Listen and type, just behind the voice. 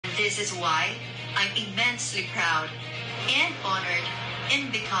this is why I'm immensely proud and honored in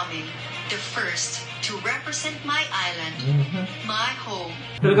becoming the first to represent my island, my home.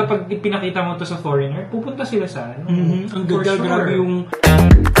 Talaga pag pinakita mo to sa foreigner, pupunta sila sa ano. Ang ganda, grabe yung...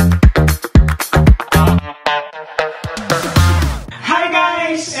 Hi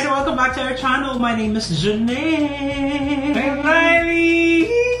guys! And welcome back to our channel. My name is Juvenaid. I'm Riley!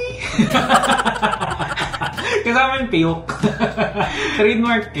 Kasama yung piyok.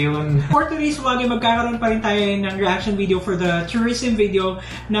 Trademark yun. For today's vlog, magkakaroon pa rin tayo ng reaction video for the tourism video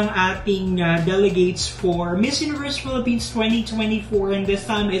ng ating delegates for Miss Universe Philippines 2024, and this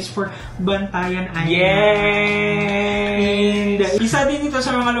time it's for Bantayan Island. Yay! And isa din ito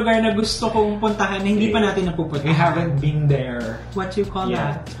sa mga lugar na gusto kong puntahan na hindi pa natin napupuntahan. We haven't been there. What you call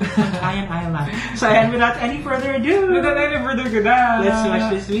that? Bantayan Island. So and without any further ado, let's watch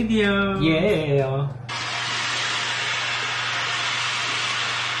this video. Yeah!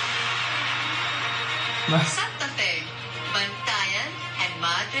 Santa Fe, Bantayan, and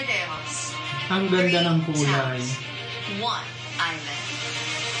Madre de Dios. Ang ganda ng kulay. One island.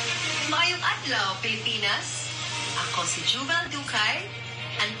 Maayong adlaw, Pilipinas. Ako si Juvel Ducay,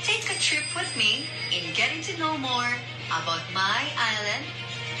 and take a trip with me in getting to know more about my island,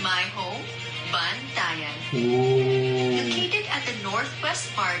 my home, Bantayan. Ooh. Located at the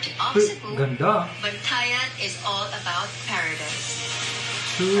northwest part of Cebu, Ganda. Bantayan is all about paradise.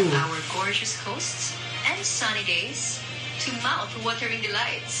 True. From our gorgeous coasts and sunny days to mouth-watering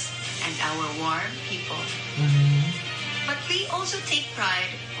delights and our warm people. But we also take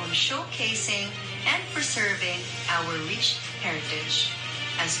pride on showcasing and preserving our rich heritage,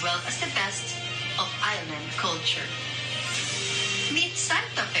 as well as the best of island culture. Meet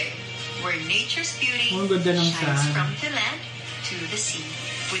Santa Fe, where nature's beauty shines from the land to the sea,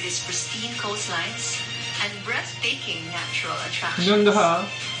 with its pristine coastlines and breathtaking natural attractions. Ganda ha?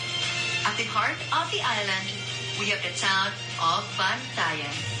 At the heart of the island, we have the town of Bantayan,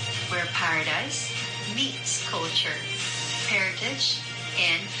 where paradise meets culture, heritage,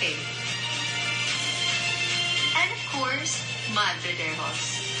 and faith. And of course, Madre de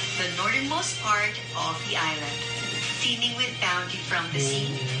Dios, the northernmost part of the island, teeming with bounty from the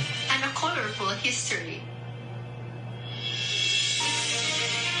sea and a colorful history.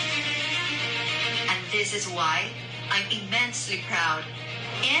 And this is why I'm immensely proud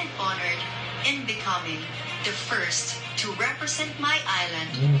and honored in becoming the first to represent my island,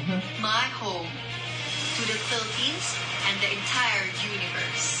 my home, to the Philippines and the entire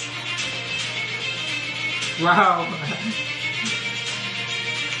universe. Wow!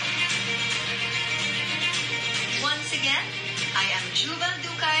 Once again, I am Juvel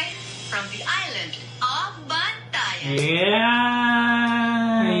Ducay from the island of Bantayan. Yes!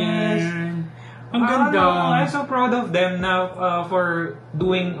 Ang ganda. I'm so proud of them now for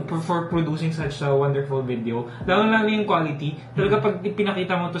producing such a wonderful video. Lalo yung quality. Talaga pag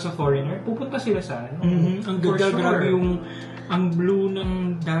pinakita mo to sa foreigner, pupunta sila sa ano. Ang ganda, grabe yung ang blue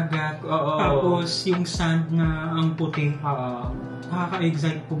ng dagat. Tapos yung sand na ang puti.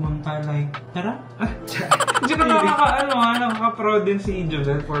 Nakaka-excite pumunta, like, tara. Hindi ko nakaka-proud din si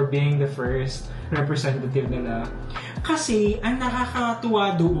Juvel for being the first representative nila. Kasi, ang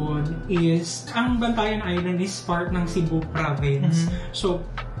nakakatuwa doon is, ang Bantayan Island is part ng Cebu Province. So,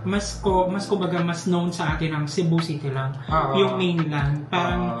 mas known sa atin ang Cebu City lang. Yung mainland.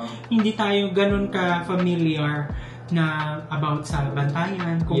 Parang, hindi tayo ganun ka-familiar na about sa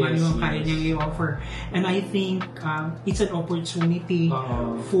Bantayan, kung ano yung kaya niyang i-offer. And I think it's an opportunity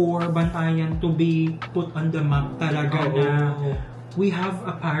for Bantayan to be put on the map talaga na we have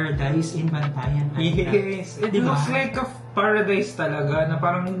a paradise in Bantayan. Yes, it looks like a paradise talaga na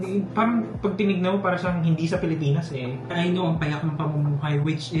parang pag tinignan mo para siyang hindi sa Pilipinas eh. I know ang payak ng pamumuhay,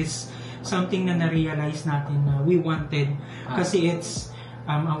 which is something na na-realize natin na we wanted kasi it's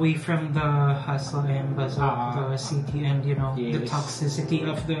away from the hustle and bustle of the city and the toxicity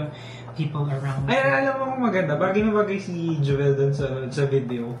of the people around. Ay, alam mo kung maganda, bagay na bagay si Juvel dun sa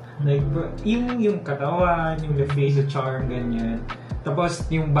video. Like, yung katawan, yung the face, the charm, ganyan. Tapos,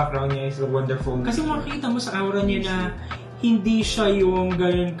 yung background niya is wonderful. Kasi makikita mo sa aura niya na hindi siya yung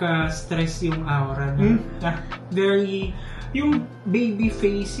ganun ka-stress yung aura na very, yung baby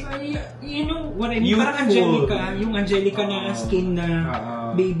face, you know what I mean? Youthful. Parang Angelica, yung Angelica na skin na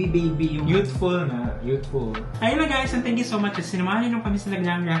baby yung youthful. Ayun na guys, and thank you so much. Sinamahan niyo kami sa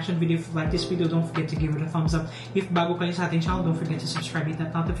naglang reaction video. If you like this video, don't forget to give it a thumbs up. If bago kayo sa ating channel, don't forget to subscribe, hit that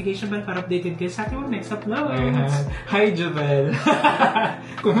notification bell para updated kayo sa ating next upload. Hi Juvel!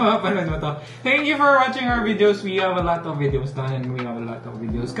 Kung mapapanood mo to. Thank you for watching our videos. We have a lot of videos done and we have a lot of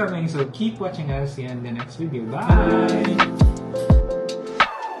videos coming. So keep watching us in the next video. Bye!